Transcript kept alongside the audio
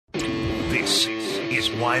This is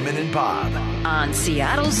Wyman and Bob. On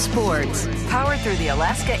Seattle Sports, powered through the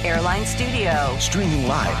Alaska Airlines Studio. Streaming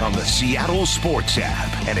live on the Seattle Sports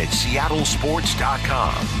app and at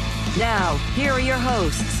seattlesports.com. Now, here are your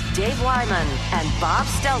hosts, Dave Wyman and Bob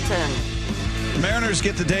Stelton. Mariners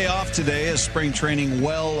get the day off today as spring training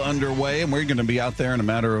well underway, and we're going to be out there in a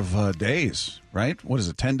matter of days, right? What is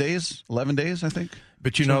it, 10 days, 11 days, I think?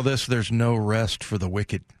 But you know this, there's no rest for the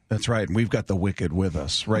wicked. That's right, and we've got the wicked with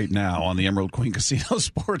us right now on the Emerald Queen Casino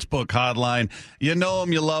Sportsbook hotline. You know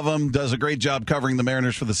him, you love him, does a great job covering the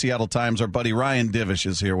Mariners for the Seattle Times. Our buddy Ryan Divish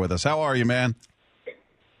is here with us. How are you, man?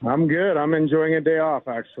 I'm good. I'm enjoying a day off,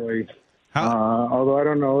 actually. Although I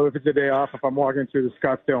don't know if it's a day off if I'm walking through the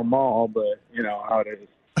Scottsdale Mall, but you know how it is.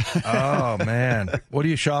 Oh, man. What are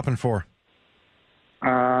you shopping for?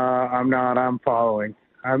 I'm not. I'm following.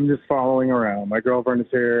 I'm just following around. My girlfriend is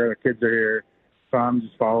here. The kids are here. So I'm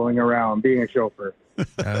just following around, being a chauffeur.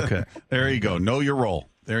 Okay. There you go. Know your role.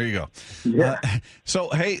 There you go. Yeah. So,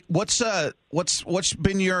 hey, what's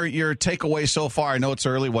been your takeaway so far? I know it's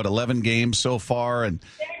early, 11 games so far, and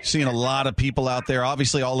seeing a lot of people out there.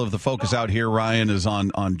 Obviously, all of the focus out here, Ryan, is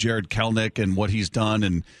on Jarred Kelenic and what he's done,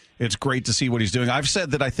 and it's great to see what he's doing. I've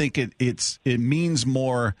said that I think it means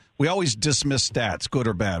more. We always dismiss stats, good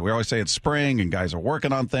or bad. We always say it's spring and guys are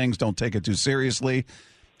working on things. Don't take it too seriously.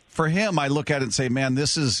 For him, I look at it and say, man,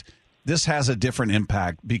 this has a different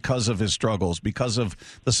impact because of his struggles, because of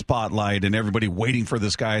the spotlight and everybody waiting for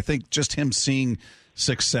this guy. I think just him seeing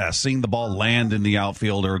success, seeing the ball land in the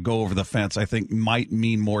outfield or go over the fence, I think might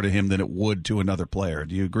mean more to him than it would to another player.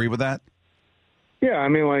 Do you agree with that? Yeah, I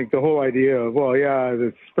mean, like the whole idea of,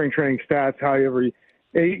 the spring training stats, however you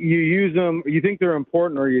use them, you think they're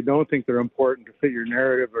important or you don't think they're important to fit your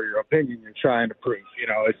narrative or your opinion you're trying to prove. You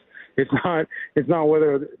know, it's not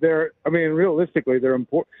whether they're, I mean, realistically, they're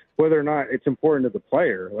important, whether or not it's important to the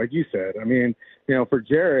player, like you said. I mean, you know, for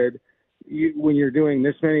Jarred, when you're doing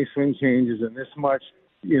this many swing changes and this much,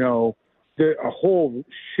 you know, a whole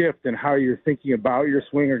shift in how you're thinking about your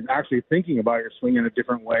swing or actually thinking about your swing in a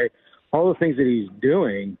different way, all the things that he's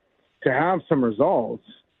doing to have some results.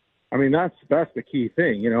 I mean, that's the key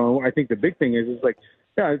thing. You know, I think the big thing is like,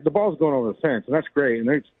 yeah, the ball's going over the fence, and that's great.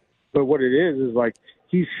 But what it is like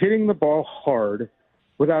he's hitting the ball hard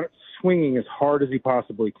without swinging as hard as he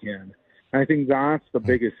possibly can. And I think that's the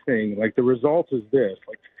biggest thing. Like the result is this,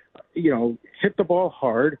 like, you know, hit the ball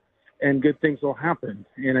hard and good things will happen.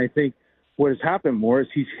 And I think what has happened more is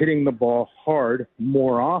he's hitting the ball hard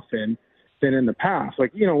more often than in the past.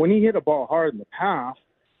 Like, you know, when he hit a ball hard in the past,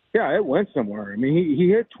 yeah, it went somewhere. I mean, he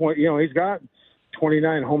hit 20, you know, he's got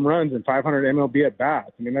 29 home runs and 500 MLB at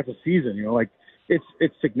bats. I mean, that's a season, you know, like it's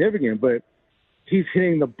significant, but he's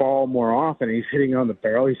hitting the ball more often. He's hitting it on the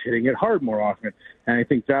barrel. He's hitting it hard more often. And I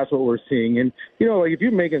think that's what we're seeing. And, you know, like if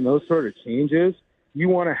you're making those sort of changes, you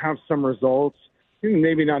want to have some results,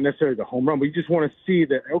 maybe not necessarily the home run, but you just want to see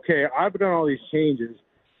that, okay, I've done all these changes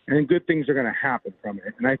and good things are going to happen from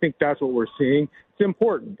it. And I think that's what we're seeing. It's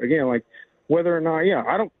important. Again, like whether or not,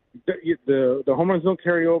 the home runs don't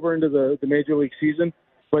carry over into the major league season,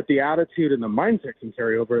 but the attitude and the mindset can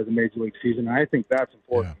carry over to the major league season. And I think that's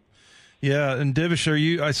important. Yeah, and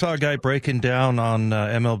Divish, I saw a guy breaking down on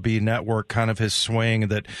MLB Network kind of his swing,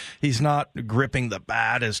 that he's not gripping the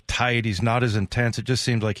bat as tight, he's not as intense. It just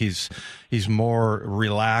seems like he's more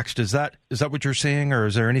relaxed. Is that what you're seeing, or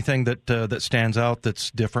is there anything that stands out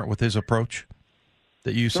that's different with his approach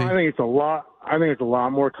that you see? I think it's a lot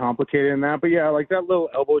more complicated than that. But yeah, like that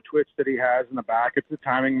little elbow twitch that he has in the back, it's a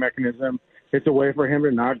timing mechanism. It's a way for him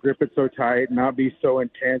to not grip it so tight, not be so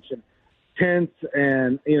intense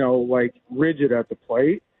and, you know, like rigid at the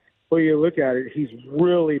plate. But you look at it, he's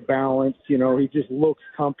really balanced. You know, he just looks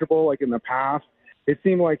comfortable. Like in the past, it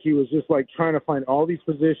seemed like he was just like trying to find all these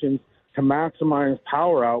positions to maximize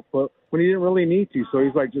power output when he didn't really need to. So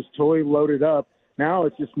he's like just totally loaded up. Now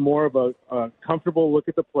it's just more of a comfortable look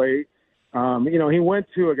at the plate. You know, he went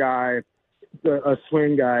to a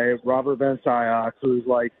swing guy, Robert Van Sciac, who's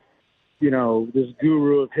like, you know, this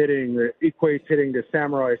guru of hitting that equates hitting to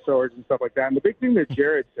samurai swords and stuff like that. And the big thing that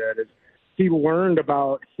Jarred said is he learned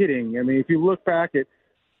about hitting. I mean, if you look back at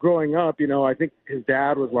growing up, you know, I think his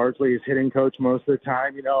dad was largely his hitting coach most of the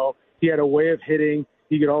time. You know, he had a way of hitting.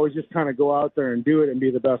 He could always just kind of go out there and do it and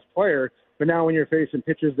be the best player. But now when you're facing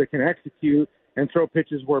pitchers that can execute and throw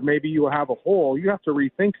pitches where maybe you have a hole, you have to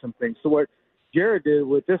rethink some things. So what Jarred did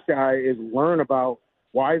with this guy is learn about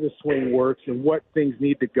why the swing works and what things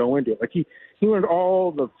need to go into it. Like he learned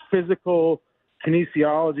all the physical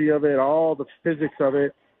kinesiology of it, all the physics of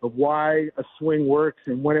it, of why a swing works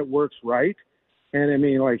and when it works right. And I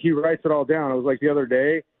mean, like he writes it all down. It was like the other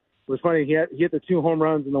day, was funny. He hit the 2 home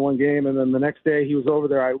runs in the one game, and then the next day he was over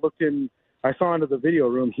there. I saw into the video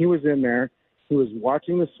room. He was in there. He was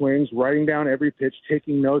watching the swings, writing down every pitch,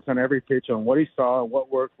 taking notes on every pitch on what he saw and what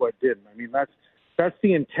worked, what didn't. I mean, that's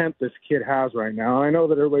the intent this kid has right now. And I know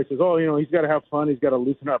that everybody says, oh, he's got to have fun. He's got to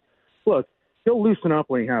loosen up. Look, he'll loosen up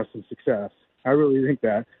when he has some success. I really think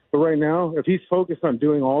that. But right now, if he's focused on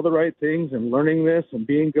doing all the right things and learning this and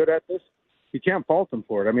being good at this, you can't fault him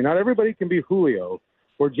for it. I mean, not everybody can be Julio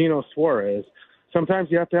or Gino Suarez.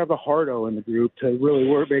 Sometimes you have to have the hard-o in the group to really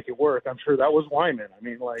make it work. I'm sure that was Wyman. I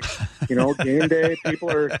mean, game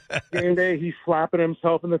day, he's slapping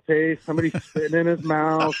himself in the face. Somebody's spitting in his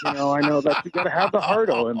mouth. I know that you got to have the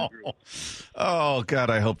hard-o in the group. Oh, God,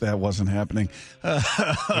 I hope that wasn't happening.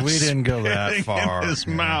 We didn't go that far. In his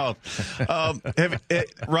mouth.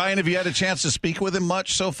 Ryan, have you had a chance to speak with him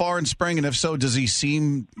much so far in spring? And if so, does he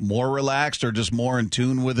seem more relaxed or just more in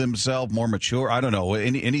tune with himself, more mature? I don't know.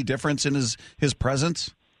 Any difference in his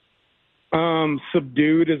presence?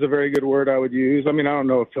 Subdued is a very good word I would use. I mean, I don't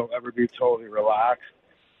know if he'll ever be totally relaxed.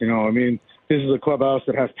 This is a clubhouse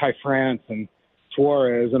that has Ty France and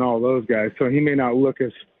Suarez and all those guys, so he may not look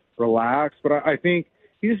as relaxed, but I think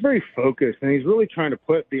he's very focused, and he's really trying to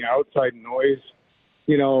put the outside noise,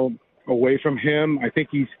 away from him. I think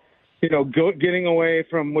he's, getting away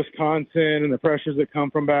from Wisconsin and the pressures that come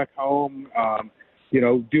from back home,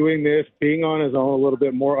 doing this, being on his own a little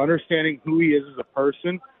bit more, understanding who he is as a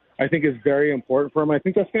person, I think is very important for him. I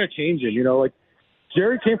think that's going to change him.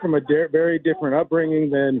 Jared came from a very different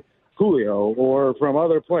upbringing than Julio or from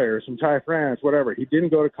other players, from Ty France, whatever. He didn't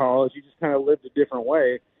go to college. He just kind of lived a different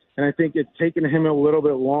way. And I think it's taken him a little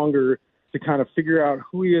bit longer to kind of figure out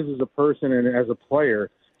who he is as a person and as a player.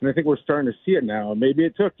 And I think we're starting to see it now. Maybe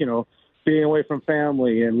it took, being away from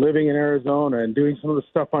family and living in Arizona and doing some of the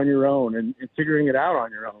stuff on your own and figuring it out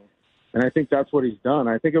on your own. And I think that's what he's done.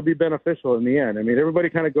 I think it'll be beneficial in the end. I mean, everybody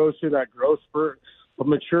kind of goes through that growth spurt of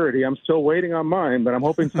maturity. I'm still waiting on mine, but I'm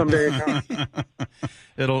hoping someday it comes.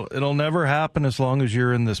 It'll never happen as long as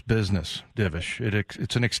you're in this business, Divish.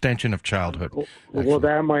 It's an extension of childhood. Well,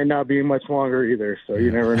 that might not be much longer either, so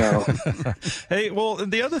you never know. Hey, well,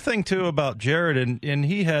 the other thing, too, about Jared, and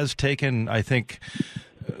he has taken, I think,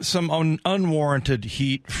 some unwarranted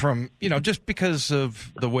heat from, just because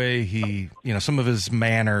of the way he, some of his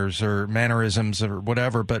manners or mannerisms or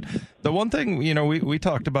whatever. But the one thing, we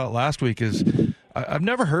talked about last week is I've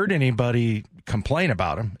never heard anybody complain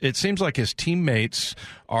about him. It seems like his teammates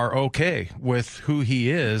are okay with who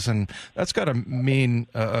he is, and that's got to mean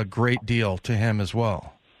a great deal to him as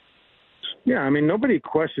well. Yeah, I mean, nobody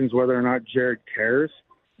questions whether or not Jared cares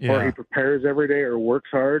or he prepares every day or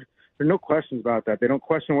works hard. There are no questions about that. They don't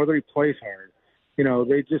question whether he plays hard.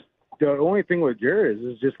 The only thing with Jared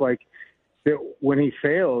is just like that when he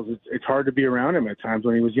fails, it's hard to be around him at times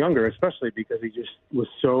when he was younger, especially because he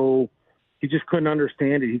just couldn't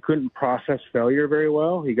understand it. He couldn't process failure very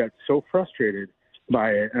well. He got so frustrated by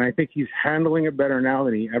it. And I think he's handling it better now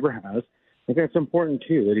than he ever has. I think that's important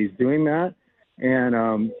too, that he's doing that. And,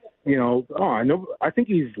 I think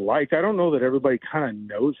he's liked. I don't know that everybody kind of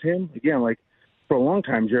knows him. Again, for a long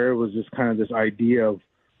time, Jared was just kind of this idea of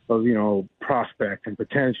prospect and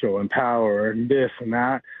potential and power and this and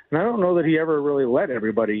that. And I don't know that he ever really let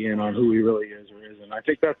everybody in on who he really is or isn't. I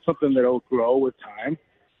think that's something that will grow with time.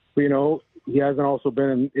 But, he hasn't also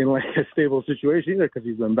been in a stable situation either because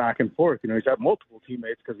he's been back and forth. He's had multiple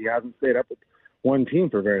teammates because he hasn't stayed up with one team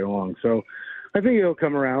for very long. So I think he'll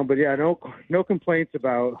come around. But, yeah, no complaints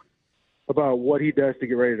about what he does to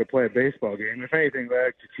get ready to play a baseball game. If anything, they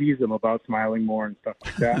like to tease him about smiling more and stuff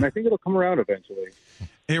like that. And I think it'll come around eventually.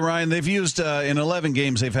 Hey, Ryan, they've used in 11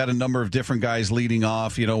 games, they've had a number of different guys leading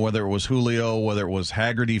off, whether it was Julio, whether it was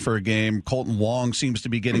Haggerty for a game. Colton Wong seems to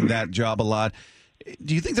be getting that job a lot.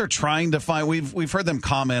 Do you think they're trying to find – we've heard them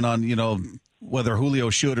comment on, whether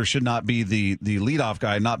Julio should or should not be the leadoff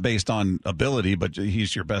guy, not based on ability, but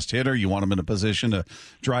he's your best hitter. You want him in a position to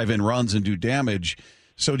drive in runs and do damage.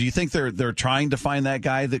 So do you think they're trying to find that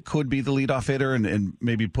guy that could be the leadoff hitter and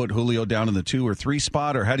maybe put Julio down in the 2 or 3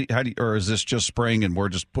 spot, or or is this just spring and we're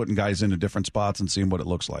just putting guys into different spots and seeing what it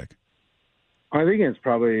looks like? I think it's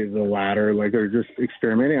probably the latter. They're just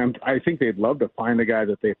experimenting. I think they'd love to find a guy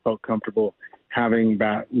that they felt comfortable having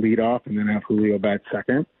bat leadoff and then have Julio bat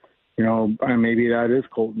second. And maybe that is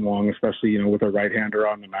Colton Wong, especially with a right-hander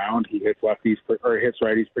on the mound. He hits lefties or hits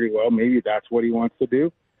righties pretty well. Maybe that's what he wants to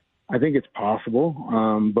do. I think it's possible.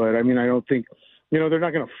 But, I mean, I don't think, they're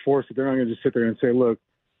not going to force it. They're not going to just sit there and say, look,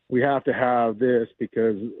 we have to have this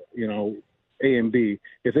because, A and B.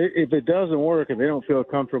 If it doesn't work and they don't feel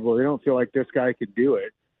comfortable, they don't feel like this guy could do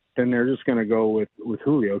it, then they're just going to go with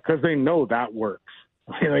Julio because they know that works.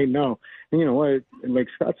 Like, no. And you know what? And like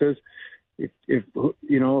Scott says, if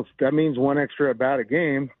that means one extra at bat a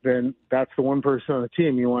game, then that's the one person on the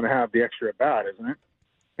team you want to have the extra at bat, isn't it?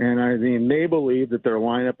 And I mean, they believe that their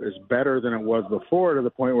lineup is better than it was before, to the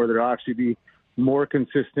point where there'll actually be more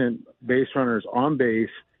consistent base runners on base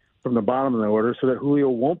from the bottom of the order, so that Julio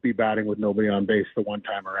won't be batting with nobody on base the one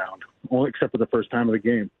time around, only except for the first time of the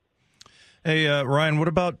game. Hey, Ryan, what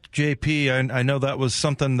about JP? I know that was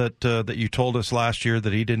something that you told us last year,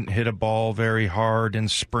 that he didn't hit a ball very hard in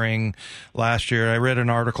spring last year. I read an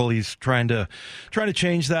article he's trying to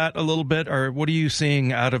change that a little bit. Or what are you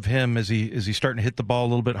seeing out of him? Is he starting to hit the ball a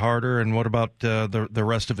little bit harder? And what about the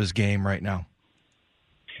rest of his game right now?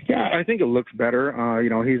 Yeah, I think it looks better.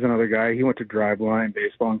 He's another guy. He went to Driveline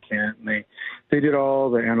Baseball in Kent, and they did all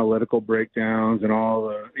the analytical breakdowns and all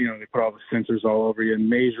the, they put all the sensors all over you and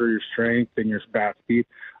measure your strength and your bat speed.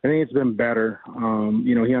 I think it's been better.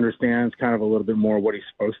 He understands kind of a little bit more what he's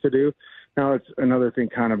supposed to do. Now, it's another thing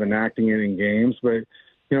kind of enacting it in games, but,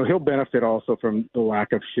 he'll benefit also from the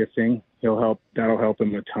lack of shifting. That'll help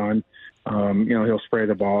him a ton. He'll spray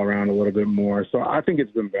the ball around a little bit more. So I think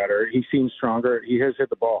it's been better. He seems stronger. He has hit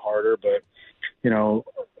the ball harder, but,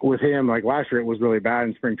 with him, like last year, it was really bad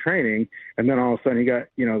in spring training. And then all of a sudden he got,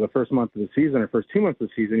 the first month of the season or first 2 months of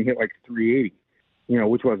the season, he hit like 380,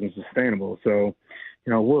 which wasn't sustainable. So,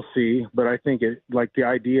 we'll see. But I think the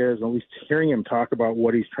idea is, at least hearing him talk about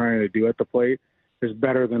what he's trying to do at the plate is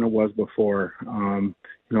better than it was before.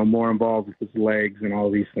 More involved with his legs and all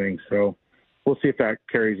these things. So we'll see if that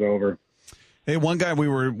carries over. Hey, one guy we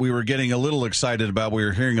were getting a little excited about, we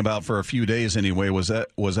were hearing about for a few days anyway, was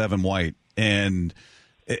Evan White. And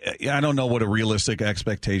I don't know what a realistic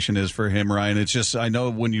expectation is for him, Ryan. It's just, I know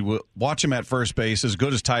when you watch him at first base, as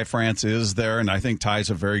good as Ty France is there, and I think Ty's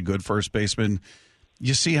a very good first baseman,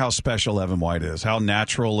 you see how special Evan White is, how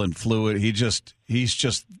natural and fluid. He's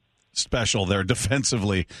just special there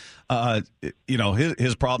defensively.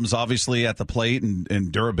 His problems obviously at the plate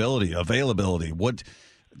and durability, availability. What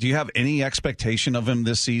do you have any expectation of him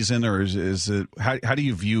this season, or is it how do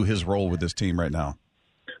you view his role with this team right now?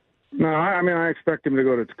 No, I expect him to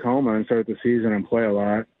go to Tacoma and start the season and play a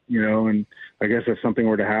lot, and I guess if something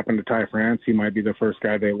were to happen to Ty France, he might be the first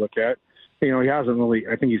guy they look at. He hasn't really,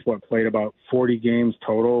 I think he's played about 40 games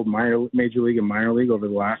total, major league and minor league over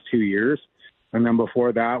the last 2 years. And then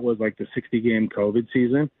before that was like the 60-game COVID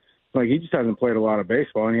season. Like, he just hasn't played a lot of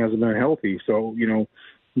baseball, and he hasn't been healthy. So,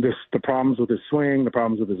 the problems with his swing, the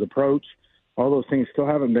problems with his approach, all those things still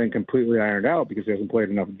haven't been completely ironed out because he hasn't played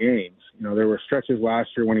enough games. There were stretches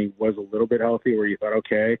last year when he was a little bit healthy where you thought,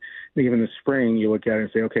 okay, even in the spring you look at it and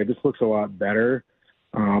say, okay, this looks a lot better.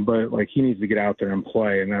 But like, he needs to get out there and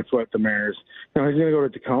play. And that's what the Mariners, he's going to go to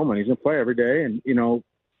Tacoma and he's going to play every day. And,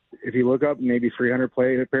 if you look up maybe 300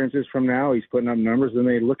 plate appearances from now, he's putting up numbers, then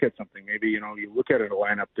they look at something. Maybe, you look at a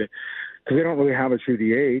lineup that, because they don't really have a true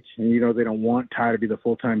DH, and, they don't want Ty to be the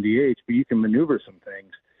full-time DH, but you can maneuver some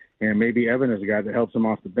things. And maybe Evan is a guy that helps him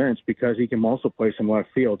off the bench because he can also play some left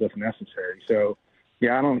field if necessary. So,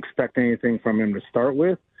 yeah, I don't expect anything from him to start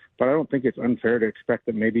with, but I don't think it's unfair to expect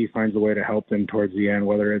that maybe he finds a way to help them towards the end,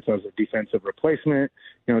 whether it's as a defensive replacement,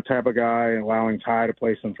 type of guy, allowing Ty to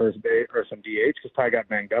play some first base or some DH because Ty got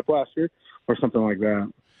banged up last year or something like that.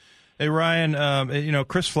 Hey, Ryan,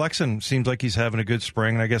 Chris Flexen seems like he's having a good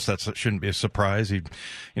spring, and I guess that shouldn't be a surprise.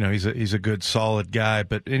 He's a good, solid guy.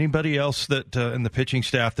 But anybody else that in the pitching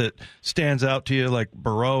staff that stands out to you, like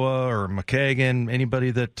Baroa or McKagan,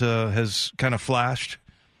 anybody that has kind of flashed?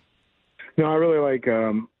 No, I really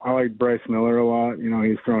I like Bryce Miller a lot.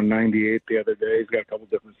 He's thrown 98 the other day. He's got a couple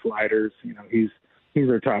different sliders. He's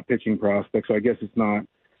their top pitching prospect. So I guess it's not,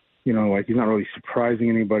 he's not really surprising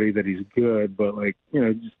anybody that he's good, but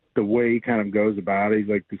just the way he kind of goes about it. He's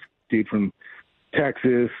like this dude from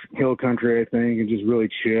Texas, hill country, I think, and just really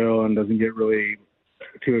chill and doesn't get really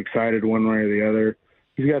too excited one way or the other.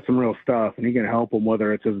 He's got some real stuff, and he can help them,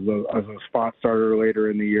 whether it's as a spot starter later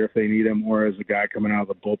in the year if they need him, or as a guy coming out of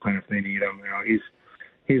the bullpen if they need him.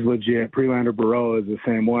 He's legit. Prelander Burrow is the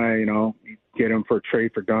same way. You get him for a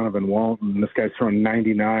trade for Donovan Walton. This guy's throwing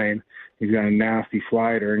 99. He's got a nasty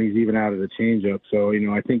slider, and he's even out of the changeup. So,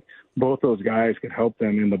 I think both those guys could help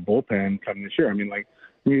them in the bullpen coming this year.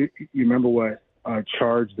 You remember what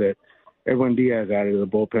charge that Edwin Diaz added to the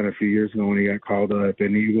bullpen a few years ago when he got called up,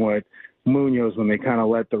 and even what Munoz, when they kind of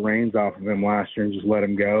let the reins off of him last year and just let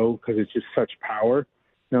him go because it's just such power.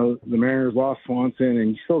 The Mariners lost Swanson,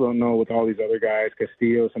 and you still don't know with all these other guys,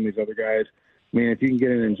 Castillo, some of these other guys. If you can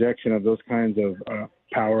get an injection of those kinds of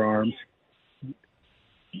power arms,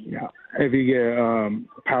 yeah, if you get a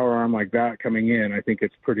power arm like that coming in, I think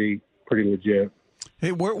it's pretty legit.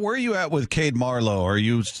 Hey, where are you at with Cade Marlowe? Are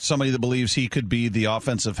you somebody that believes he could be the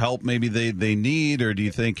offensive help maybe they need, or do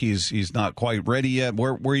you think he's not quite ready yet?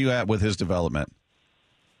 Where are you at with his development?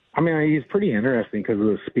 I mean, he's pretty interesting because of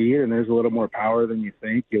the speed, and there's a little more power than you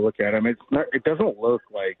think. You look at him; it doesn't look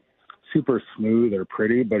like super smooth or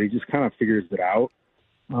pretty, but he just kind of figures it out.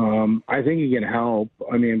 I think he can help.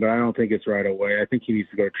 I mean, but I don't think it's right away. I think he needs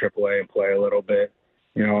to go to AAA and play a little bit.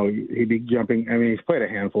 You know, he'd be jumping. I mean, he's played a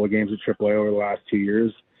handful of games at AAA over the last 2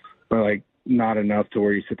 years, but like not enough to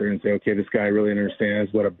where you sit there and say, okay, this guy really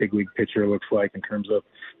understands what a big league pitcher looks like in terms of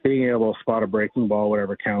being able to spot a breaking ball,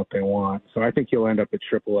 whatever count they want. So I think he'll end up at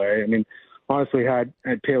AAA. I mean, honestly, had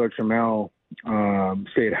Taylor Trammell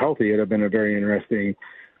stayed healthy, it'd have been a very interesting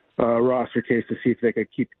roster case to see if they could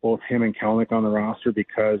keep both him and Kelenic on the roster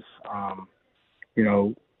because, you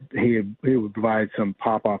know, he would provide some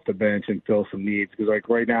pop off the bench and fill some needs. Because like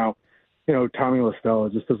right now, you know, Tommy La Stella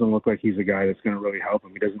just doesn't look like he's a guy that's going to really help him.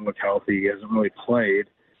 He doesn't look healthy. He hasn't really played.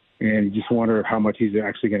 And you just wonder how much he's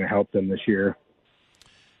actually going to help them this year.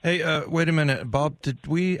 Hey, wait a minute, Bob. Did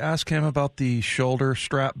we ask him about the shoulder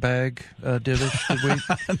strap bag, Divish? Did we?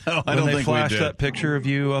 No, I when don't they think flashed we did. that picture of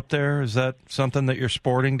you up there, is that something that you're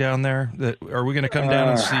sporting down there? Are we going to come down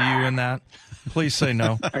and see you in that? Please say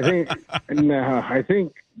no. I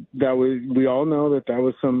think that we all know that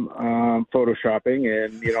was some photoshopping,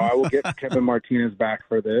 and you know I will get Kevin Martinez back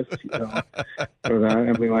for this. You know, for that.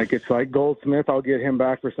 I mean, like it's like Goldsmith. I'll get him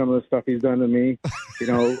back for some of the stuff he's done to me. You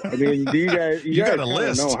know, I mean, do you guys? You guys got a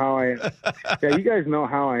list. know how I? Yeah, you guys know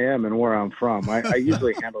how I am and where I'm from. I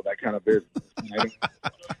usually handle that kind of business.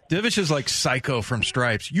 Divish is like Psycho from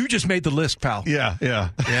Stripes. You just made the list, pal. Yeah.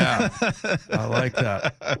 I like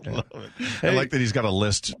that. I like that he's got a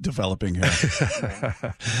list developing here.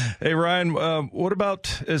 Hey, Ryan, what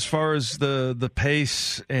about as far as the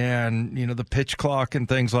pace and, you know, the pitch clock and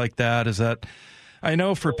things like that? Is that, I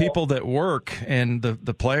know for people that work and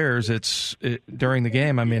the players, during the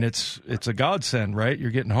game, I mean, it's a godsend, right?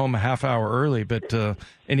 You're getting home a half hour early, but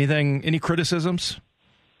any criticisms?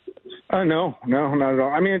 No, not at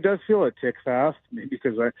all. I mean, it does feel a tick fast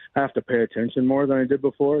because I have to pay attention more than I did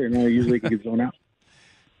before. You know, I usually could zone out.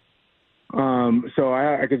 So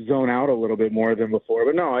I could zone out a little bit more than before.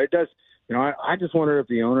 But no, it does. You know, I just wonder if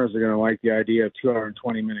the owners are going to like the idea of 2 hour and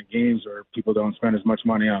 20-minute games where people don't spend as much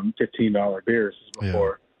money on $15 beers as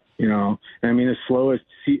before. Yeah. You know, and I mean, as slow as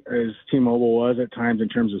T-Mobile was at times in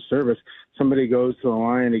terms of service, somebody goes to the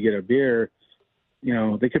line to get a beer, you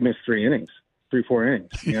know, they could miss 3 innings. 3-4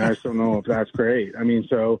 innings. You know, I just don't know if that's great. I mean,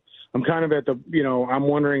 so I'm kind of at the, you know, I'm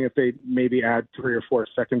wondering if they maybe add 3 or 4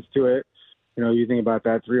 seconds to it. You know, you think about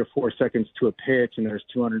that, 3 or 4 seconds to a pitch, and there's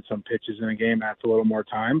 200 some pitches in a game. That's a little more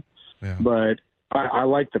time. Yeah. But I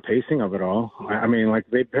like the pacing of it all. I mean, like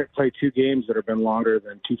they play 2 games that have been longer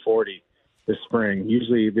than 240 this spring.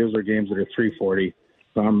 Usually those are games that are 340.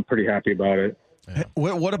 So I'm pretty happy about it. Yeah.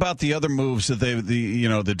 What about the other moves that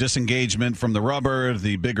the disengagement from the rubber,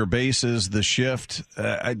 the bigger bases, the shift?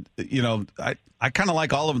 I kind of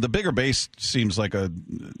like all of them. The bigger base seems like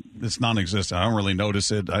it's non-existent. I don't really notice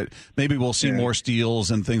it. Maybe we'll see more steals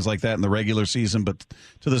and things like that in the regular season, but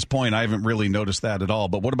to this point, I haven't really noticed that at all.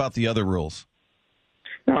 But what about the other rules?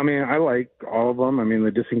 No, I mean, I like all of them. I mean,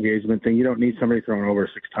 the disengagement thing, you don't need somebody throwing over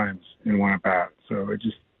 6 times in one at bat, so it's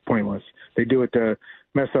just pointless. They do it to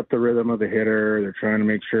mess up the rhythm of the hitter. They're trying to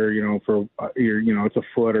make sure, you know, for it's a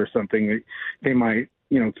foot or something that they might,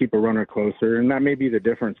 you know, keep a runner closer, and that may be the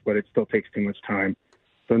difference, but it still takes too much time.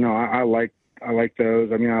 So no, I like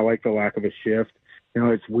those. I mean, I like the lack of a shift. You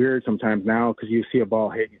know, it's weird sometimes now because you see a ball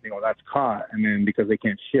hit and you think, oh, that's caught, and then because they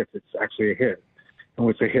can't shift, it's actually a hit, and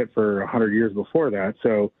it's a hit for 100 years before that.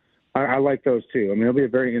 So I like those too. I mean, it'll be a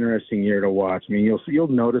very interesting year to watch. I mean, you'll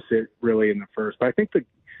notice it really in the first, but I think the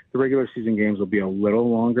regular season games will be a little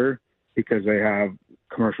longer because they have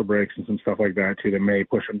commercial breaks and some stuff like that too that may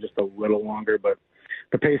push them just a little longer, but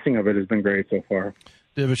the pacing of it has been great so far.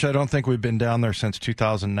 Divish, I don't think we've been down there since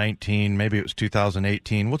 2019. Maybe it was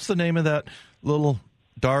 2018. What's the name of that little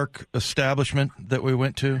dark establishment that we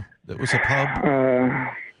went to that was a pub?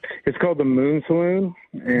 It's called the Moon Saloon.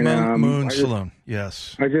 And, Moon Saloon,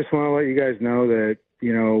 yes. I just want to let you guys know that,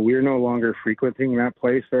 you know, we're no longer frequenting that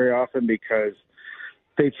place very often because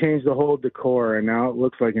they changed the whole decor, and now it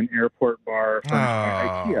looks like an airport bar from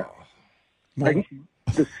IKEA.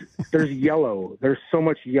 There's yellow. There's so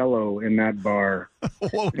much yellow in that bar.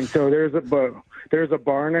 And so there's a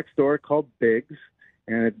bar next door called Biggs,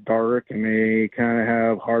 and it's dark, and they kind of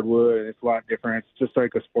have hardwood, and it's a lot different. It's just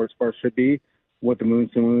like a sports bar should be, what the Moon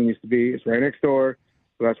Saloon used to be. It's right next door,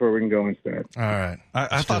 So that's where we can go instead. All right.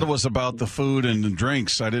 I thought it was about the food and the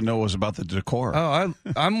drinks. I didn't know it was about the decor. Oh,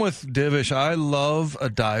 I'm with Divish. I love a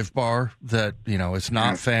dive bar that, it's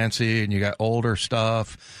not fancy and you got older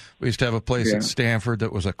stuff. We used to have a place at Stanford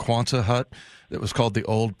that was a Quonset hut that was called the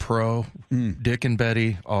Old Pro. Dick and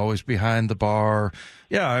Betty always behind the bar.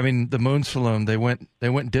 Yeah, I mean, the Moon Saloon, they went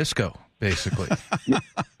disco, basically. Yeah.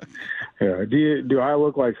 Do I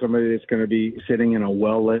look like somebody that's going to be sitting in a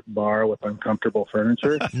well-lit bar with uncomfortable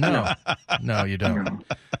furniture? No, you don't. No.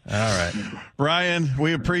 All right. Ryan,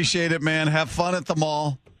 we appreciate it, man. Have fun at the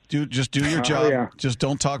mall. Just do your job. Yeah. Just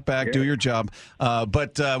don't talk back. Yeah. Do your job.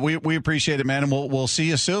 But we appreciate it, man, and we'll see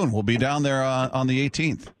you soon. We'll be down there on the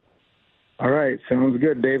 18th. All right. Sounds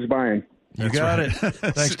good. Dave's buying. You got it.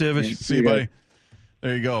 Thanks, Divish. See you, buddy.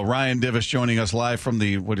 There you go. Ryan Divish joining us live from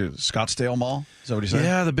the Scottsdale Mall. Is that what he said?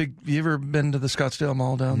 Yeah, you ever been to the Scottsdale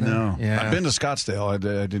Mall down there? No. Yeah. I've been to Scottsdale. I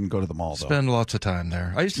didn't go to the mall, though. Spend lots of time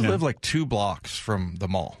there. I used to live like 2 blocks from the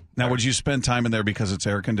mall. Now, would you spend time in there because it's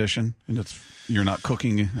air conditioned and you're not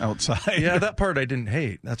cooking outside? Yeah, that part I didn't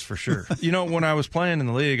hate. That's for sure. When I was playing in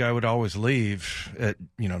the league, I would always leave at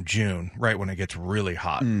June, right when it gets really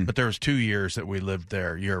hot. But there was 2 years that we lived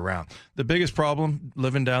there year round. The biggest problem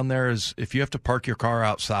living down there is if you have to park your car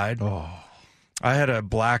outside. Oh, I had a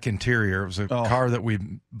black interior. It was a car that we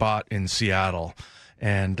bought in Seattle,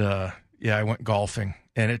 and I went golfing,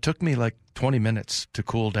 and it took me like 20 minutes to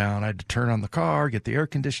cool down. I had to turn on the car, get the air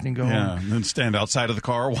conditioning going. Yeah, and then stand outside of the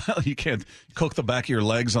car while you can't cook the back of your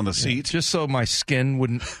legs on the seat. Just so my skin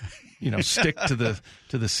wouldn't, stick to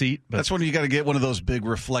the seat. But that's when you got to get one of those big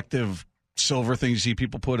reflective silver things you see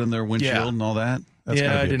people put in their windshield and all that. That's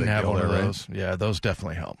I didn't have one of right? those. Yeah, those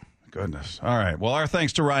definitely help. Goodness. All right. Well, our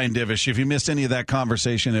thanks to Ryan Divish. If you missed any of that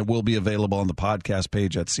conversation, it will be available on the podcast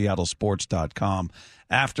page at seattlesports.com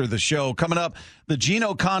after the show. Coming up, the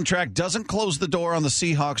Geno contract doesn't close the door on the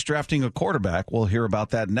Seahawks drafting a quarterback. We'll hear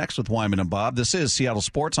about that next with Wyman and Bob. This is Seattle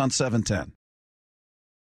Sports on 710.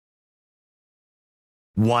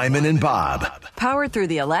 Wyman and Bob. Powered through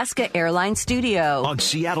the Alaska Airlines Studio. On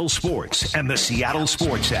Seattle Sports and the Seattle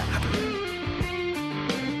Sports app.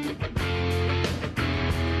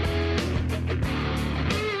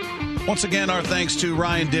 Once again, our thanks to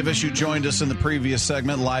Ryan Divish, who joined us in the previous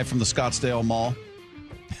segment, live from the Scottsdale Mall.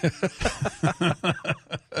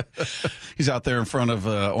 He's out there in front of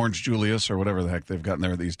Orange Julius or whatever the heck they've got in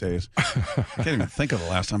there these days. I can't even think of the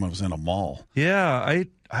last time I was in a mall. Yeah,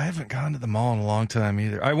 I haven't gone to the mall in a long time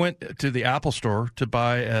either. I went to the Apple store to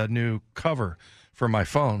buy a new cover for my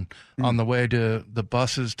phone on the way to the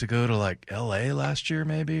buses to go to like L.A. last year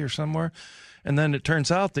maybe or somewhere. And then it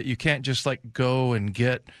turns out that you can't just like go and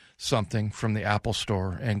get something from the Apple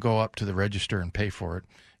store and go up to the register and pay for it.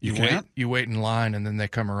 You wait in line, and then they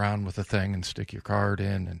come around with a thing and stick your card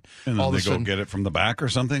in, and then all they of a sudden, go get it from the back or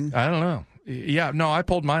something. I don't know. Yeah, no, I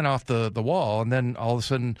pulled mine off the wall, and then all of a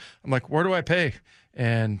sudden, I'm like, "Where do I pay?"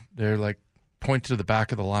 And they're like, point to the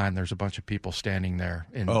back of the line. There's a bunch of people standing there.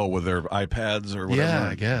 With their iPads or whatever. Yeah,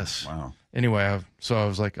 I guess. Wow. Anyway, so I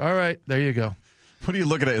was like, "All right, there you go." What are you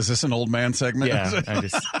looking at? Is this an old man segment? Yeah, I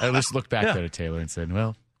just looked back there to Taylor and said,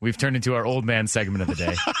 "Well, we've turned into our old man segment of the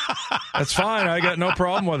day." That's fine. I got no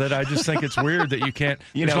problem with it. I just think it's weird that you can't.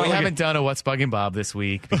 We haven't done a What's Bugging Bob this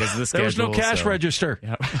week because of the schedule. There was no cash register.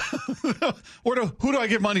 Yeah. Who do I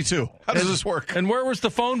give money to? How does this work? And where was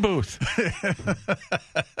the phone booth?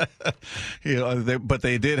 But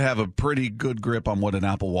they did have a pretty good grip on what an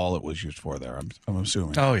Apple Wallet was used for there, I'm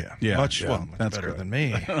assuming. Oh, yeah. Much that's better good. than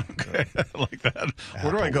me. Okay. I like that.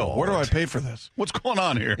 Where do I go? Wallet. Where do I pay for this? What's going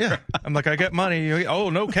on here? Yeah. I'm like, I get money. Oh,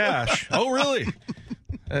 no cash. Oh, really?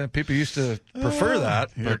 People used to prefer that.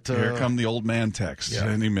 But here come the old man texts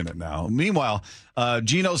any minute now. Meanwhile,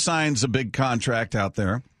 Geno signs a big contract out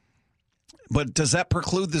there. But does that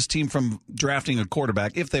preclude this team from drafting a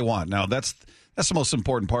quarterback if they want? Now, that's the most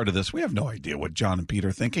important part of this. We have no idea what John and Pete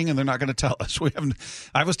are thinking, and they're not going to tell us.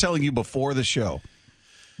 I was telling you before the show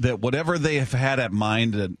that whatever they have had in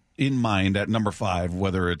mind at number 5,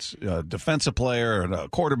 whether it's a defensive player or a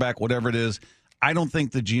quarterback, whatever it is, I don't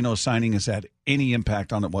think the Geno signing has had any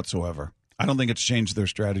impact on it whatsoever. I don't think it's changed their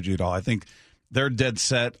strategy at all. I think they're dead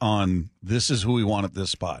set on this is who we want at this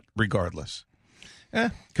spot, regardless.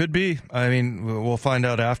 Could be. I mean, we'll find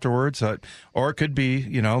out afterwards. Or it could be,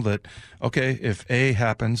 that, okay, if A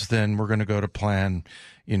happens, then we're going to go to plan,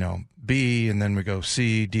 B, and then we go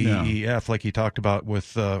C, D, E, F, like you talked about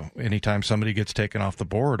with anytime somebody gets taken off the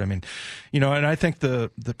board. I mean, and I think the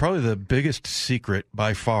probably the biggest secret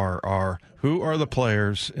by far are who are the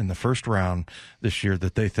players in the first round this year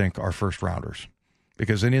that they think are first rounders.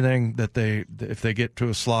 because anything that if they get to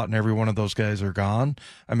a slot and every one of those guys are gone,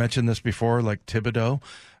 I mentioned this before, like Thibodeau.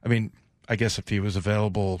 I mean, I guess if he was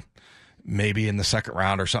available maybe in the second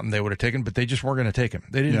round or something, they would have taken, but they just weren't going to take him.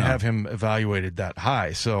 They didn't have him evaluated that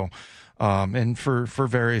high. So, and for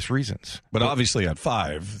various reasons. But obviously at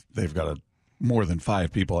 5, they've got more than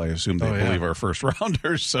 5 people, I assume they believe are first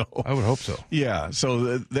rounders. So I would hope so. Yeah.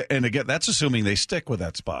 So, and again, that's assuming they stick with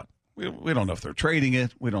that spot. We don't know if they're trading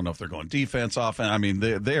it. We don't know if they're going defense, offense. I mean,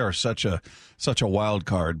 they are such a wild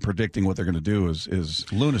card. Predicting what they're going to do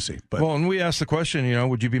is lunacy. But and we asked the question,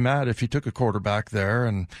 would you be mad if you took a quarterback there?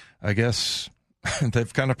 And I guess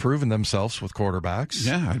they've kind of proven themselves with quarterbacks.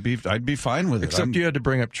 Yeah, I'd be fine with it. Except you had to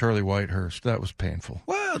bring up Charlie Whitehurst. That was painful.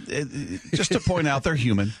 Well, just to point out they're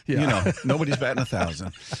human. Nobody's batting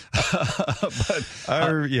 1,000.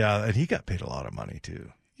 And he got paid a lot of money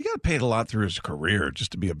too. He got paid a lot through his career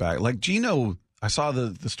just to be a back. Like Geno, I saw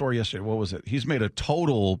the story yesterday. What was it? He's made a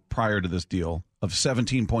total prior to this deal of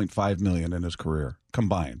 $17.5 million in his career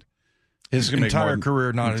combined. His entire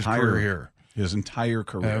career, not his career here. His entire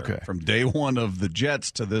career, from day one of the Jets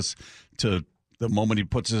to the moment he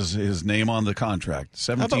puts his name on the contract.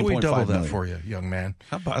 $17.5 million. How about we double that for you, young man?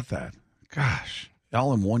 How about that? Gosh.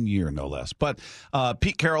 All in 1 year, no less. But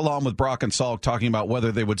Pete Carroll on with Brock and Salk talking about whether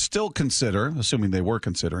they would still consider, assuming they were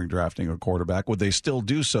considering drafting a quarterback, would they still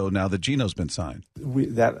do so now that Geno's been signed?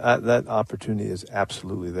 That opportunity is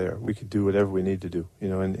absolutely there. We could do whatever we need to do,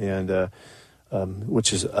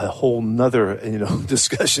 which is a whole nother,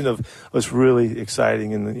 discussion of what's really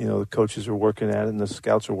exciting. And, the coaches are working at it and the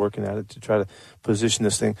scouts are working at it to try to position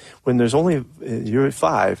this thing. When there's only, you're at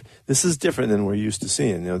 5, this is different than we're used to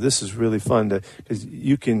seeing. This is really fun because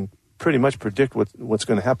you can pretty much predict what's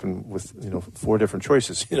going to happen with, 4 different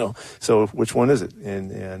choices, so which one is it?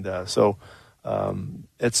 So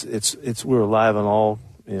we're alive and all,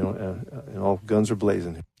 and all guns are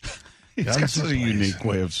blazing. He's got such a unique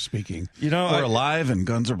way of speaking. We're alive and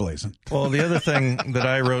guns are blazing. Well, the other thing that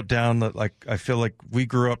I wrote down that I feel like we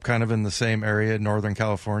grew up kind of in the same area, Northern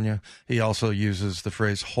California. He also uses the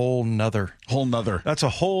phrase whole nother. Whole nother. That's a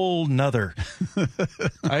whole nother.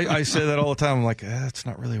 I say that all the time. I'm like, it's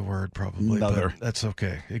not really a word probably. Nother. But that's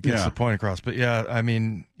okay. It gets the point across. But yeah, I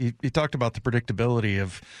mean, he talked about the predictability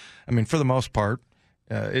of, for the most part,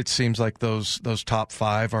 it seems like those top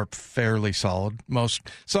 5 are fairly solid.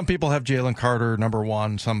 Some people have Jalen Carter number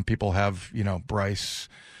 1. Some people have Bryce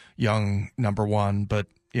Young number 1. But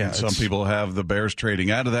yeah, and some people have the Bears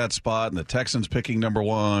trading out of that spot and the Texans picking number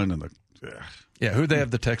 1. And who they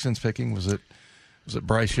have the Texans picking? Was it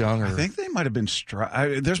Bryce Young? Or? I think they might have been.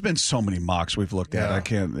 There's been so many mocks we've looked at. I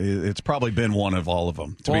can't. It's probably been one of all of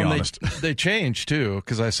them. To be honest, they changed too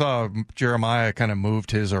because I saw Jeremiah kind of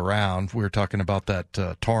moved his around. We were talking about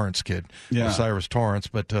that Torrance kid, Cyrus Torrance,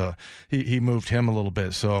 but he moved him a little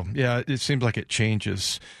bit. So yeah, it seems like it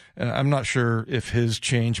changes. And I'm not sure if his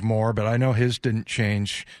changed more, but I know his didn't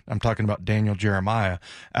change. I'm talking about Daniel Jeremiah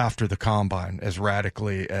after the combine as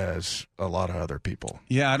radically as a lot of other people.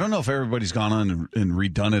 Yeah, I don't know if everybody's gone on and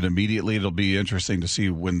redone it immediately. It'll be interesting to see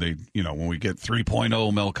when when we get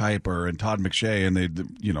 3.0 Mel Kiper and Todd McShay and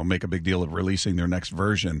they, make a big deal of releasing their next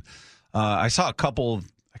version. I saw a couple,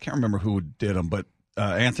 I can't remember who did them, but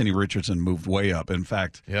Anthony Richardson moved way up. In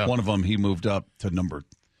fact, one of them, he moved up to number,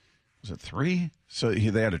 was it 3? So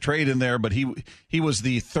they had a trade in there, but he was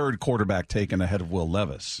the 3rd quarterback taken ahead of Will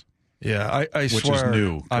Levis. Yeah, I which swear is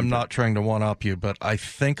new. I'm not trying to one-up you, but I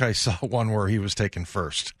think I saw one where he was taken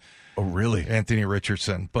first. Oh, really? Anthony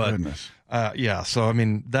Richardson. But, goodness. So,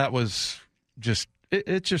 that was just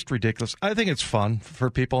it's just ridiculous. I think it's fun for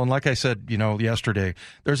people. And like I said, yesterday,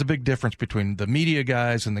 there's a big difference between the media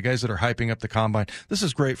guys and the guys that are hyping up the combine. This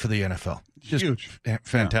is great for the NFL. Just huge.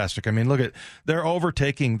 Fantastic. Yeah. They're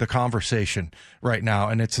overtaking the conversation right now,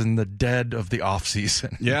 and it's in the dead of the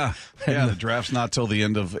offseason. Yeah. The draft's not till the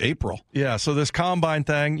end of April. Yeah, so this combine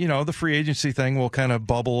thing, the free agency thing will kind of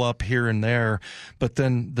bubble up here and there, but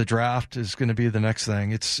then the draft is going to be the next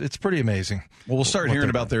thing. It's pretty amazing. Well, we'll start hearing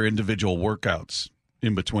about their individual workouts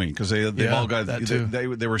in between because they've all got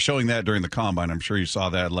they were showing that during the combine. I'm sure you saw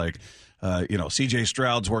that, like C.J.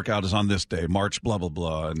 Stroud's workout is on this day, March blah blah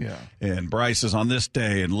blah, and Bryce is on this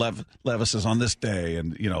day, and Levis is on this day,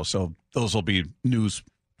 and so those will be news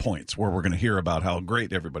points where we're going to hear about how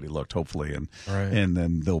great everybody looked, hopefully, and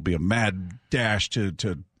then there'll be a mad dash to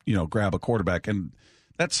grab a quarterback, and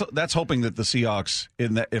that's hoping that the Seahawks,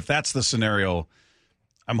 if that's the scenario,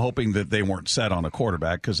 I'm hoping that they weren't set on a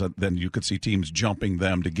quarterback because then you could see teams jumping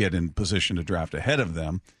them to get in position to draft ahead of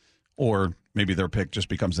them, or maybe their pick just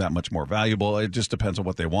becomes that much more valuable. It just depends on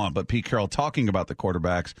what they want. But Pete Carroll, talking about the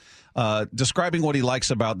quarterbacks, describing what he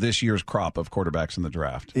likes about this year's crop of quarterbacks in the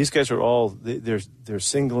draft. These guys are all they're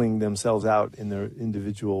singling themselves out in their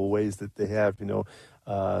individual ways that they have.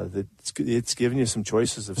 That it's giving you some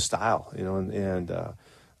choices of style. And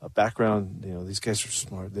a background. These guys are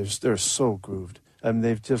smart. They're so grooved. I mean,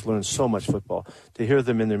 they've just learned so much football. To hear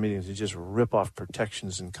them in their meetings, they just rip off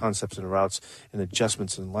protections and concepts and routes and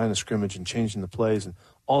adjustments and line of scrimmage and changing the plays and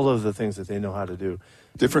all of the things that they know how to do.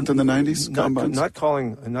 Different than the 90s combines? Not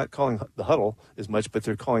calling the huddle as much, but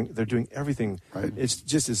they're doing everything. Right. It's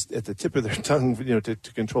just at the tip of their tongue, to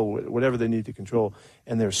control whatever they need to control,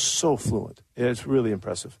 and they're so fluent. It's really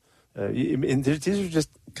impressive. And these are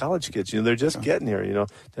just college kids. They're just getting here.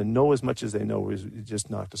 To know as much as they know is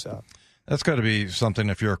just knocked us out. That's got to be something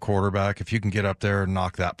if you're a quarterback, if you can get up there and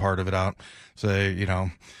knock that part of it out. Say,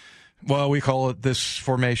 well, we call it this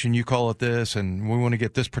formation, you call it this, and we want to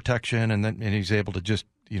get this protection, and he's able to just,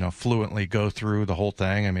 fluently go through the whole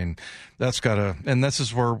thing. I mean, that's got to, and this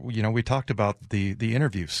is where, we talked about the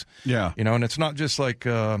interviews. Yeah. And it's not just like,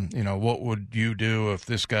 what would you do if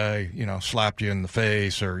this guy, slapped you in the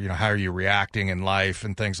face, or, how are you reacting in life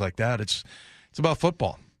and things like that. It's about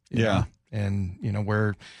football. You know? And,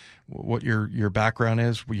 what your background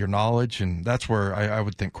is, your knowledge, and that's where I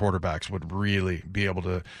would think quarterbacks would really be able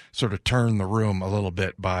to sort of turn the room a little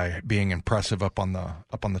bit by being impressive up on the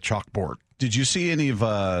chalkboard. Did you see any of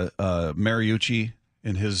Mariucci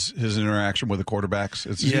in his interaction with the quarterbacks?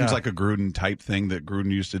 It seems like a Gruden type thing that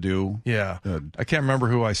Gruden used to do. Yeah, I can't remember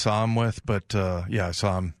who I saw him with, but I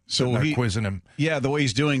saw him. So quizzing him. Yeah, the way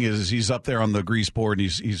he's doing is he's up there on the grease board and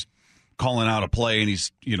he's calling out a play, and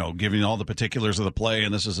he's giving all the particulars of the play,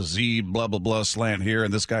 and this is a Z blah blah blah slant here,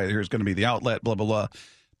 and this guy here is going to be the outlet blah blah blah.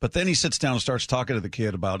 But then he sits down and starts talking to the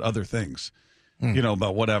kid about other things,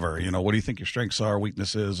 about whatever. What do you think your strengths are,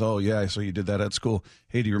 weaknesses? Oh yeah, so you did that at school.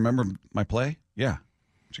 Hey, do you remember my play? Yeah,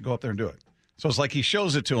 you should go up there and do it. So it's like he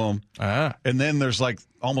shows it to him, and then there's like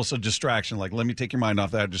almost a distraction. Like, let me take your mind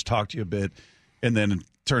off that, just talk to you a bit, and then it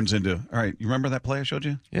turns into, all right, you remember that play I showed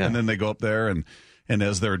you? Yeah. And then they go up there and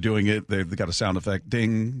as they're doing it, they've got a sound effect,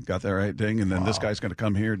 ding, got that right, ding, and then this guy's going to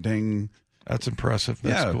come here, ding. That's impressive.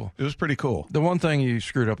 That's cool. It was pretty cool. The one thing you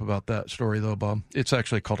screwed up about that story, though, Bob, it's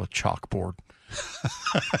actually called a chalkboard.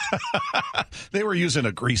 They were using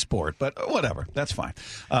a grease board, but whatever. That's fine.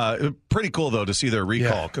 Pretty cool, though, to see their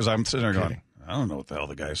recall, because I'm sitting there going, I don't know what the hell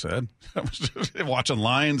the guy said. I was just watching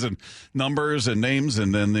lines and numbers and names,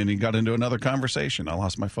 and then he got into another conversation. I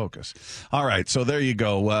lost my focus. All right, so there you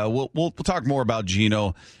go. We'll talk more about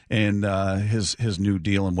Geno and his new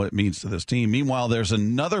deal and what it means to this team. Meanwhile, there's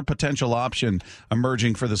another potential option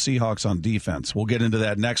emerging for the Seahawks on defense. We'll get into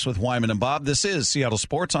that next with Wyman and Bob. This is Seattle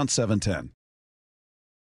Sports on 710.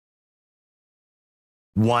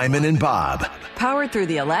 Wyman and Bob. Powered through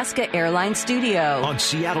the Alaska Airlines Studio. On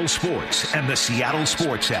Seattle Sports and the Seattle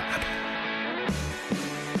Sports app.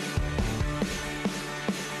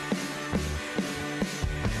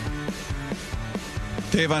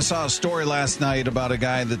 Dave, I saw a story last night about a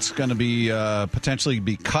guy that's going to be potentially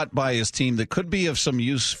be cut by his team that could be of some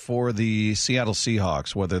use for the Seattle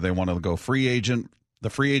Seahawks, whether they want to go the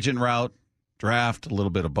free agent route, draft, a little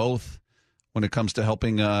bit of both when it comes to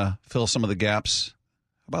helping fill some of the gaps.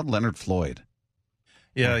 About Leonard Floyd?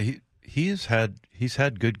 Yeah, he's had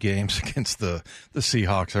good games against the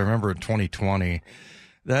Seahawks. I remember in 2020,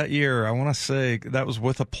 that year, I want to say that was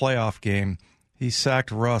with a playoff game. He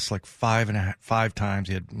sacked Russ like five times.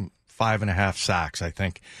 He had 5.5 sacks, I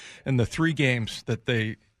think. And the 3 games that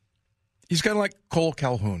he's kind of like Cole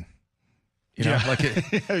Calhoun.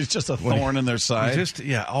 He's just a thorn in their side.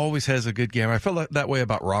 He always has a good game. I felt that way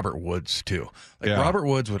about Robert Woods, too. Robert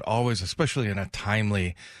Woods would always, especially in a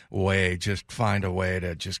timely way, just find a way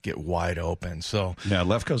to just get wide open. So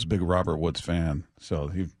Lefko's a big Robert Woods fan. So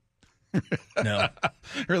he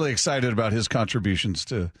really excited about his contributions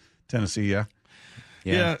to Tennessee,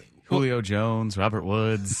 Yeah. Julio Jones, Robert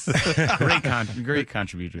Woods, great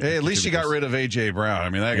contributor. Hey, at least you got rid of A.J. Brown. I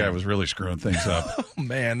mean, that guy was really screwing things up. Oh,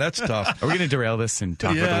 man, that's tough. Are we going to derail this and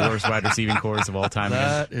talk about the worst wide receiving cores of all time?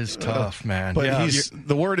 That is tough, man. But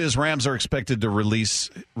the word is Rams are expected to release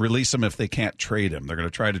him if they can't trade him. They're going to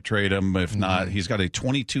try to trade him. If not, he's got a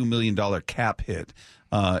 $22 million cap hit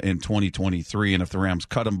in 2023, and if the Rams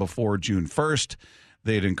cut him before June 1st,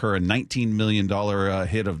 they'd incur a $19 million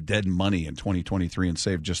hit of dead money in 2023 and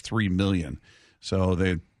save just $3 million. So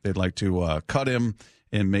they'd like to cut him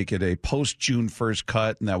and make it a post-June 1st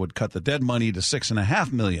cut, and that would cut the dead money to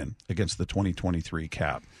 $6.5 million against the 2023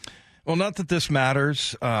 cap. Well, not that this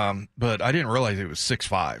matters, but I didn't realize it was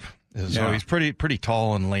 6'5". So he's pretty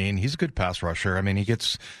tall and lean. He's a good pass rusher. I mean, he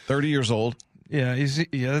gets 30 years old. Yeah,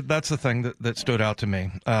 that's the thing that stood out to me.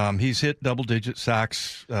 He's hit double-digit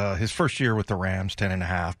sacks his first year with the Rams,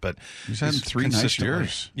 10.5, but he's had 3 nice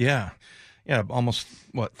years. Yeah, almost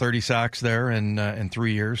 30 sacks there in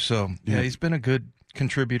 3 years. So he's been a good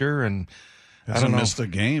contributor, and hasn't missed a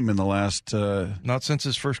game in the last not since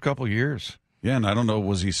his first couple years. Yeah, and I don't know,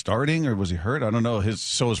 was he starting or was he hurt? I don't know.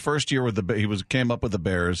 His first year with came up with the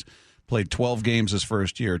Bears, played 12 games his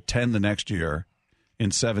first year, 10 the next year. In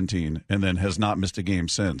 17, and then has not missed a game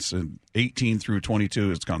since. In 18 through 22,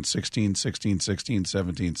 it's gone 16, 16, 16,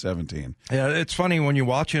 17, 17. Yeah, it's funny when you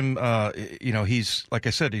watch him, he's, like I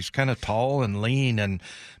said, he's kind of tall and lean,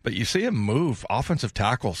 but you see him move offensive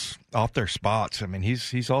tackles off their spots. I mean,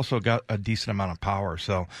 he's also got a decent amount of power,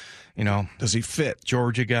 so, Does he fit?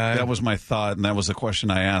 Georgia guy. That was my thought, and that was the question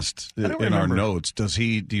I asked in our notes. Do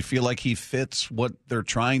you feel like he fits what they're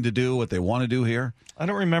trying to do, what they want to do here? I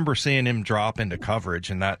don't remember seeing him drop into coverage,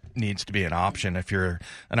 and that needs to be an option if you're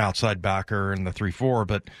an outside backer in the 3-4.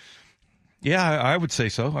 But yeah, I would say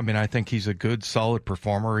so. I mean, I think he's a good, solid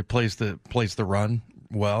performer. He plays the run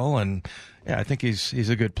well, and yeah, I think he's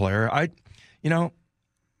a good player. Who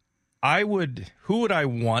would I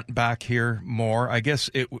want back here more? I guess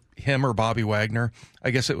him or Bobby Wagner. I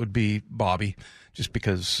guess it would be Bobby, just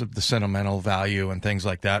because of the sentimental value and things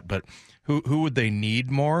like that. But who would they need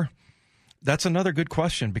more? That's another good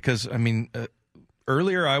question, because, I mean,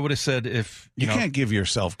 earlier I would have said if you can't give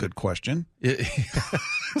yourself good question.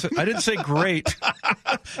 I didn't say great.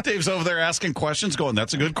 Dave's over there asking questions, going,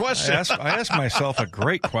 "That's a good question." I asked myself a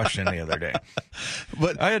great question the other day.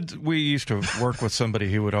 But we used to work with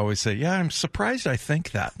somebody who would always say, "Yeah, I'm surprised I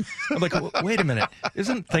think that." I'm like, wait a minute,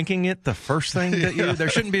 isn't thinking it the first thing that you? There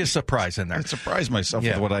shouldn't be a surprise in there. I surprise myself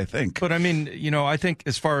with what I think. But I mean, I think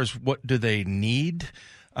as far as what do they need.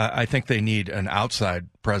 I think they need an outside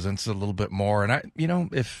presence a little bit more. And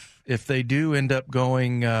if they do end up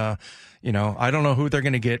going, I don't know who they're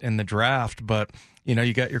going to get in the draft, but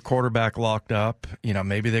you got your quarterback locked up.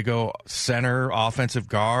 Maybe they go center, offensive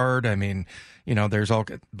guard. I mean, there's all,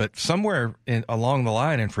 but somewhere along the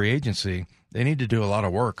line in free agency, they need to do a lot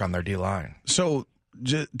of work on their D line. So,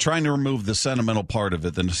 trying to remove the sentimental part of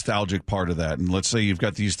it, the nostalgic part of that, and let's say you've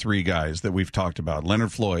got these 3 guys that we've talked about: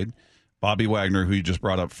 Leonard Floyd, Bobby Wagner, who you just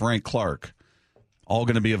brought up, Frank Clark, all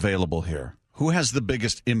going to be available here. Who has the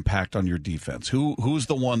biggest impact on your defense? Who's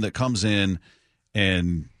the one that comes in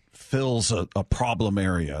and fills a problem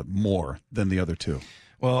area more than the other 2?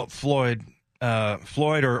 Well, Floyd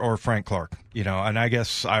or Frank Clark, and I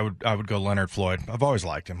guess I would go Leonard Floyd. I've always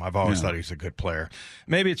liked him. I've always thought he's a good player.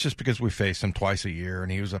 Maybe it's just because we faced him twice a year,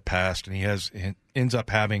 and he was a pest, and he ends up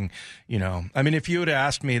having, I mean, if you would have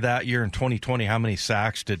asked me that year in 2020, how many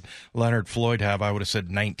sacks did Leonard Floyd have, I would have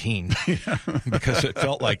said 19, because it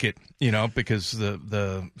felt like it, because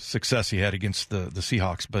the success he had against the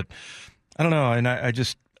Seahawks. But I don't know, and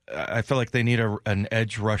I feel like they need an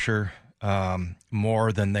edge rusher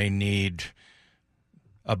more than they need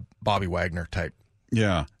a Bobby Wagner type.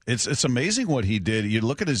 Yeah, it's amazing what he did. You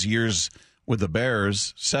look at his years with the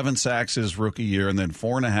Bears: 7 sacks his rookie year, and then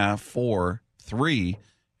 4.5, 4, 3, and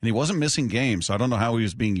he wasn't missing games. So I don't know how he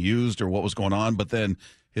was being used or what was going on. But then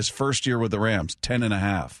his first year with the Rams,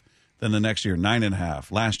 10.5. Then the next year,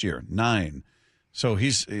 9.5. Last year, 9. So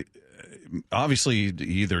he's obviously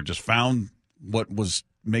either just found what was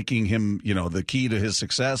making him, the key to his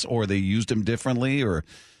success, or they used him differently, or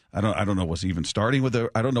I don't know, was he even starting with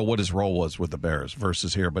I don't know what his role was with the Bears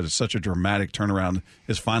versus here, but it's such a dramatic turnaround.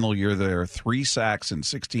 His final year there, 3 sacks in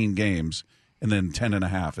 16 games, and then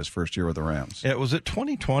 10.5 his first year with the Rams. Yeah, was it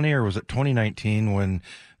 2020 or was it 2019 when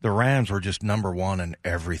the Rams were just number 1 in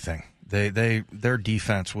everything? Their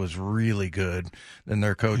defense was really good. Then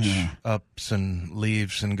their coach ups and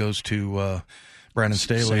leaves and goes to Brandon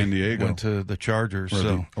Staley. San Diego. Went to the Chargers.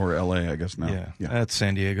 Or L.A., I guess now. Yeah, that's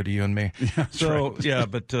San Diego to you and me. Yeah, right. Yeah,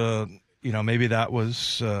 but, maybe that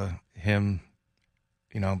was him,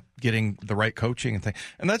 getting the right coaching and thing.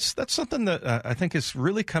 And that's something that I think has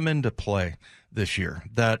really come into play this year,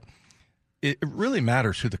 that it really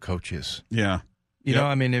matters who the coach is. Yeah. You know,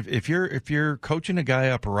 I mean, if you're coaching a guy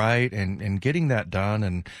up right and getting that done,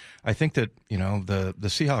 and I think that, the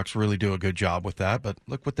Seahawks really do a good job with that. But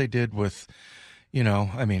look what they did with,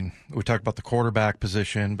 I mean, we talked about the quarterback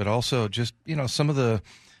position, but also just, some of the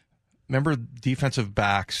remember defensive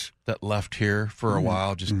backs that left here for a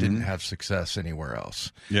while just didn't have success anywhere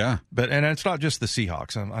else. Yeah. And it's not just the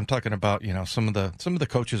Seahawks. I'm talking about, some of the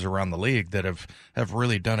coaches around the league that have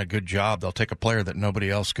really done a good job. They'll take a player that nobody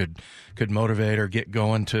else could motivate or get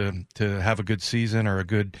going to have a good season or a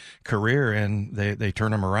good career, and they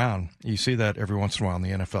turn them around. You see that every once in a while in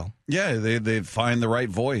the NFL. Yeah, they find the right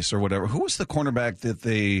voice or whatever. Who was the cornerback that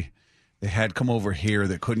they had come over here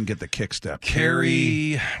that couldn't get the kick step?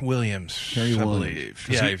 Kerry Williams, I believe.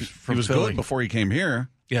 Yeah, he was good before he came here.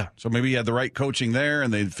 Yeah. So maybe he had the right coaching there,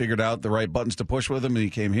 and they figured out the right buttons to push with him, and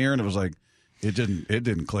he came here, and it was like it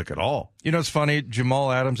didn't click at all. It's funny,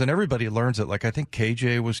 Jamal Adams, and everybody learns it. Like, I think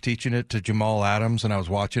KJ was teaching it to Jamal Adams, and I was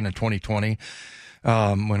watching in 2020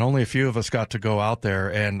 when only a few of us got to go out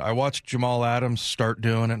there, and I watched Jamal Adams start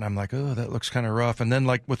doing it, and I'm like, oh, that looks kind of rough. And then,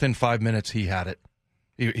 like, within 5 minutes, he had it.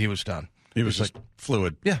 He was done. He was just like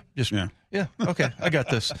fluid. Yeah, okay, I got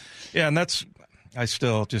this. Yeah, and I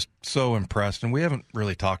still just so impressed. And we haven't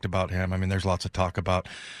really talked about him. I mean, there's lots of talk about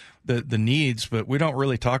the needs, but we don't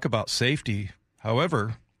really talk about safety.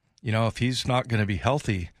 However, if he's not going to be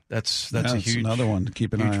healthy, that's a huge another one to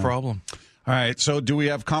keep an eye on. Huge problem. All right, so do we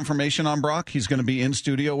have confirmation on Brock? He's going to be in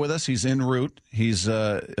studio with us. He's en route. He's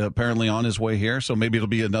apparently on his way here, so maybe it'll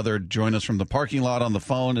be another join us from the parking lot on the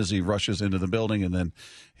phone as he rushes into the building, and then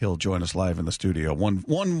he'll join us live in the studio.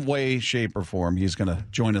 One way, shape, or form, he's going to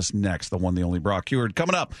join us next, the one, the only Brock Huard.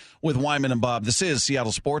 Coming up with Wyman and Bob, this is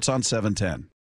Seattle Sports on 710.